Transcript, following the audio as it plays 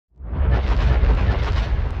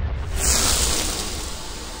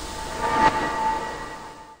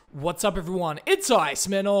What's up everyone, it's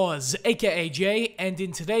Iceman Oz, aka Jay, and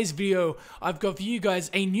in today's video, I've got for you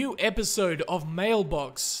guys a new episode of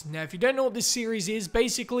Mailbox. Now if you don't know what this series is,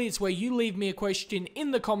 basically it's where you leave me a question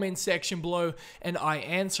in the comments section below and I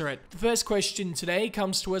answer it. The first question today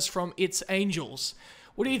comes to us from It's Angels.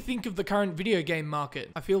 What do you think of the current video game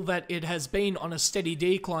market? I feel that it has been on a steady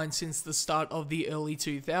decline since the start of the early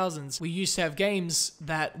 2000s. We used to have games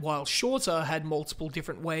that, while shorter, had multiple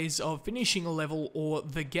different ways of finishing a level or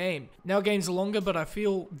the game. Now games are longer, but I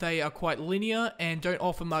feel they are quite linear and don't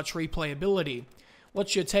offer much replayability.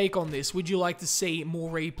 What's your take on this? Would you like to see more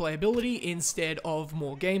replayability instead of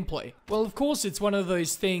more gameplay? Well, of course, it's one of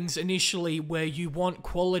those things initially where you want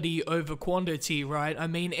quality over quantity, right? I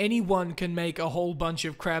mean, anyone can make a whole bunch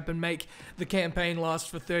of crap and make the campaign last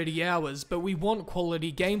for 30 hours, but we want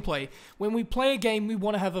quality gameplay. When we play a game, we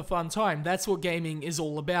want to have a fun time. That's what gaming is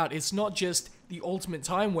all about. It's not just the ultimate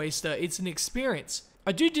time waster, it's an experience.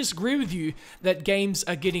 I do disagree with you that games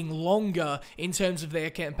are getting longer in terms of their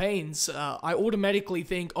campaigns. I automatically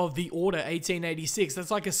think of The Order 1886. That's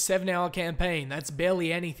like a 7-hour campaign. That's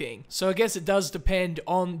barely anything. So I guess it does depend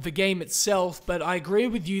on the game itself, but I agree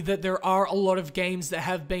with you that there are a lot of games that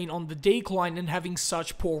have been on the decline and having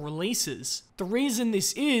such poor releases. The reason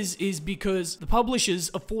this is because the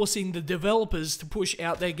publishers are forcing the developers to push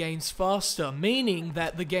out their games faster, meaning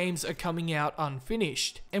that the games are coming out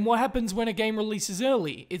unfinished. And what happens when a game releases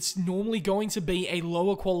early? It's normally going to be a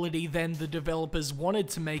lower quality than the developers wanted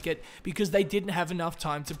to make it because they didn't have enough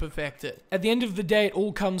time to perfect it. At the end of the day, it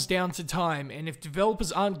all comes down to time, and if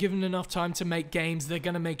developers aren't given enough time to make games, they're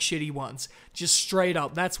gonna make shitty ones. Just straight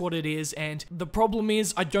up, that's what it is, and the problem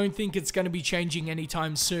is, I don't think it's gonna be changing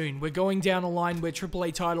anytime soon. We're going down a line where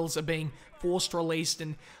AAA titles are being forced released,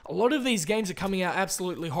 and a lot of these games are coming out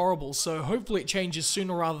absolutely horrible, so hopefully it changes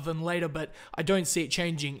sooner rather than later, but I don't see it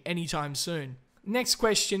changing anytime soon. Next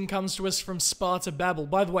question comes to us from Sparta Babel.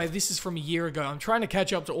 By the way, this is from a year ago. I'm trying to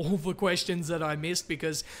catch up to all the questions that I missed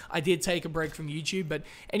because I did take a break from YouTube. But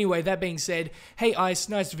anyway, that being said, hey Ice,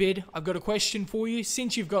 nice vid. I've got a question for you.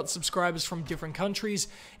 Since you've got subscribers from different countries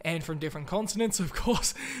and from different continents, of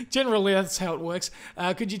course, generally that's how it works.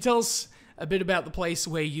 Could you tell us a bit about the place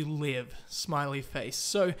where you live? Smiley face.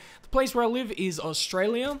 So the place where I live is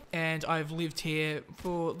Australia, and I've lived here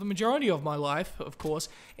for the majority of my life. Of course,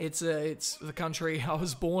 it's the country I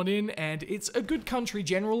was born in, and it's a good country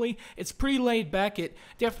generally. It's pretty laid back. It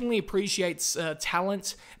definitely appreciates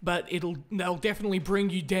talent, but they'll definitely bring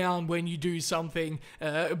you down when you do something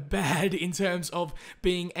bad in terms of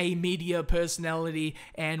being a media personality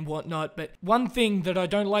and whatnot. But one thing that I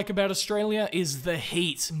don't like about Australia is the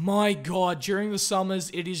heat. My God, during the summers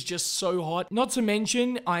it is just so hot. Not to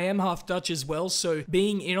mention I am half Dutch as well, so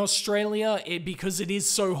being in Australia, because it is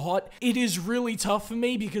so hot, it is really tough for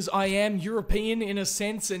me because I am European in a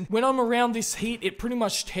sense, and when I'm around this heat it pretty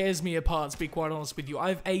much tears me apart, to be quite honest with you. I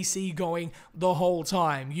have AC going the whole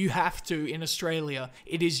time. You have to in Australia.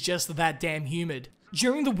 It is just that damn humid.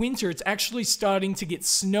 During the winter, it's actually starting to get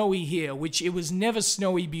snowy here, which it was never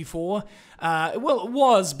snowy before. Well, it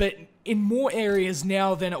was, but in more areas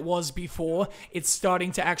now than it was before, it's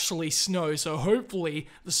starting to actually snow. So hopefully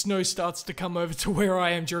the snow starts to come over to where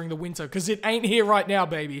I am during the winter, because it ain't here right now,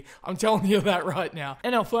 baby. I'm telling you that right now.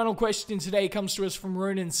 And our final question today comes to us from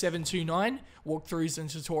Ronin729. Walkthroughs and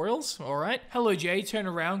tutorials. Alright. Hello Jay, turn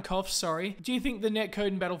around, cough, sorry. Do you think the netcode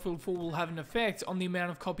in Battlefield 4 will have an effect on the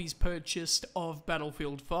amount of copies purchased of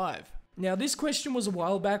Battlefield 5? Now, this question was a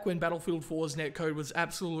while back when Battlefield 4's netcode was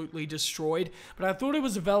absolutely destroyed, but I thought it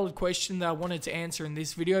was a valid question that I wanted to answer in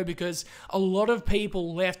this video because a lot of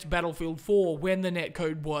people left Battlefield 4 when the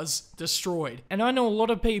netcode was destroyed. And I know a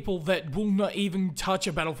lot of people that will not even touch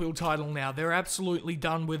a Battlefield title now. They're absolutely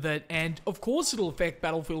done with it, and of course it'll affect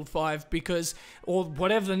Battlefield 5 because, or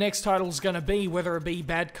whatever the next title is going to be, whether it be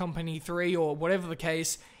Bad Company 3 or whatever the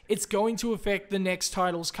case, it's going to affect the next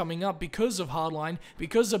titles coming up because of Hardline,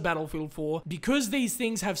 because of Battlefield 4. Because these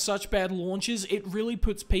things have such bad launches, it really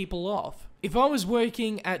puts people off. If I was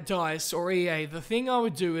working at DICE or EA, the thing I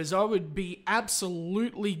would do is I would be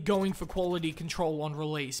absolutely going for quality control on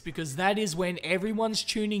release, because that is when everyone's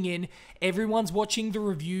tuning in, everyone's watching the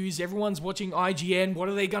reviews, everyone's watching IGN, what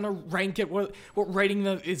are they going to rank it, what rating,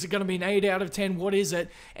 is it going to be an 8 out of 10, what is it?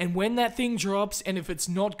 And when that thing drops, and if it's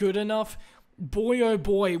not good enough, boy oh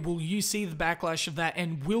boy, will you see the backlash of that,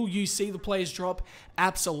 and will you see the players drop?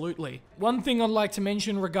 Absolutely. One thing I'd like to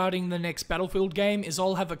mention regarding the next Battlefield game is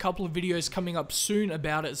I'll have a couple of videos coming up soon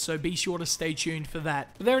about it, so be sure to stay tuned for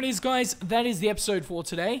that. But there it is, guys. That is the episode for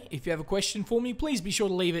today. If you have a question for me, please be sure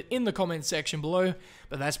to leave it in the comments section below.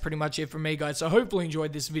 But that's pretty much it from me, guys, so hopefully you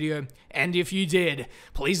enjoyed this video, and if you did,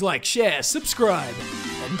 please like, share, subscribe,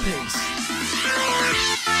 and peace.